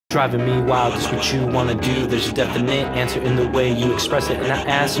Driving me wild, just what you wanna do. There's a definite answer in the way you express it. And I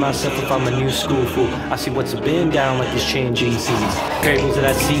ask myself if I'm a new school fool. I see what's been down like these changing seas. Variables that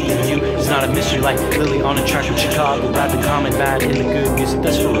I see in you is not a mystery, like Lily on a track in Chicago. Bad the common, bad in the good music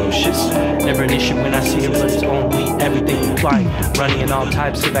that's ferocious. Never an issue when I see her, but it's only everything flying, running in all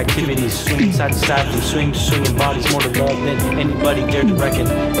types of activities, swinging side to side from swing to swinging bodies. More to love than anybody dared to reckon.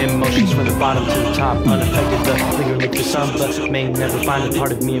 Emotions from the bottom to the top, unaffected. The lingering look for some, but may never find a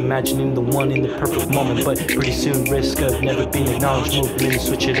part of me imagining the one in the perfect moment. But pretty soon risk of never being acknowledged, movement and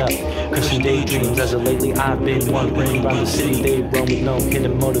switch it up. Cursing daydreams as of lately I've been wandering around the city. They roam with no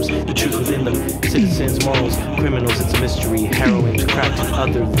hidden motives, the truth within them. Citizens, morals, criminals, it's a mystery. Heroines, cracked and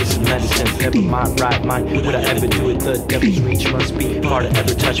other illicit medicine. Never my right mind, would I ever do it? The devil's reach must be hard to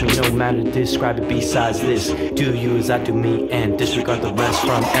ever touch me. No matter to describe it besides this. Do you as I do me and disregard the rest.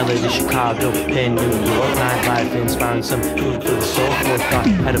 From LA to Chicago and New York, nightlife inspiring some food for the soul. Forethought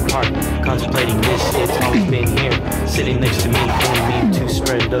at a park, contemplating this. It's always been here, sitting next to me, wanting me to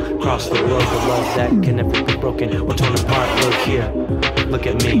spread across the world. The love that can never be broken or torn apart. Look here, look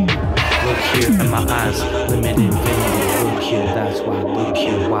at me, look here at my eyes, limited infinity. Look here, that's why. Look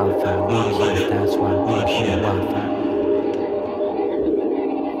here, wildfire. Look here, that's why. Look here, wildfire.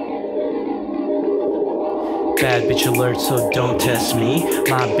 Bad bitch alert, so don't test me.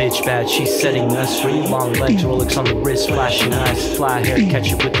 My bitch bad, she's setting us free. Long legs, Rolex on the wrist, flashing eyes, fly hair,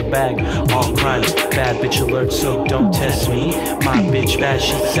 catch it with the bag. All crime, bad bitch alert, so don't test me. My bitch bad,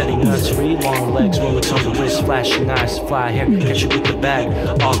 she's setting us free. Long legs, Rolex on the wrist, flashing eyes, fly hair, catch it with the bag.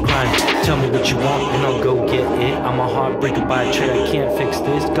 All crime, tell me what you want and I'll go get it. I'm a heartbreaker by trade, I can't fix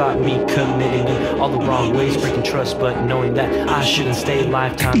this. Got me committing in all the wrong ways, breaking trust, but knowing that I shouldn't stay.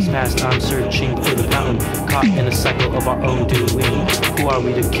 Lifetimes past, I'm searching for the fountain, caught in a cycle of our own doing. Who are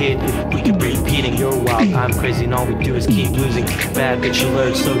we to kid if we could be repeating? You're wild, I'm crazy, and all we do is keep losing. Bad bitch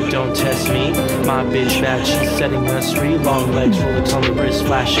alert, so don't test me. My bitch bad, she's setting us free. Long legs, Rolex on the wrist,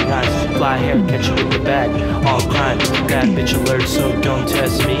 flashing eyes, fly hair, catch it with the bag. All crime, bad bitch alert, so don't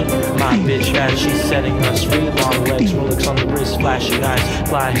test me. My bitch bad, she's setting us free. Long legs, Rolex on the wrist, flashing eyes,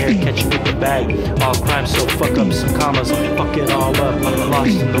 fly hair, catch it with the bag. All crime, so fuck up some commas, fuck it all up. I'm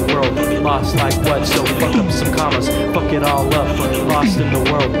lost in the world, lost like what? So fuck up some commas, fuck it all up. Lost in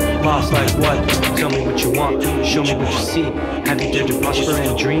the world, lost like what? Tell me what you want, show me what you see. Have you dared to prosper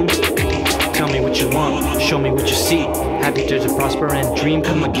and dream? Tell me what you want, show me what you see. Have you dared to prosper and dream?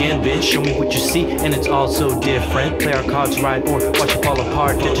 Come again, bitch, show me what you see. And it's all so different. Play our cards right or watch it fall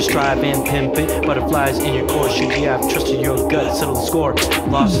apart. Did you strive and pimp it? Butterflies in your core. Should you have trusted your gut? Settle the score.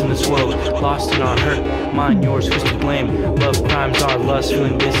 Lost in this world, lost in our hurt. Mine, yours, who's to blame? Love crimes, our lust,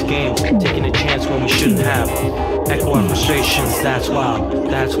 feeling this game. Taking a chance when we shouldn't have. Echo our frustrations, that's wild,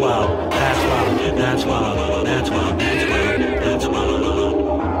 that's wild, that's wild, that's wild, that's wild.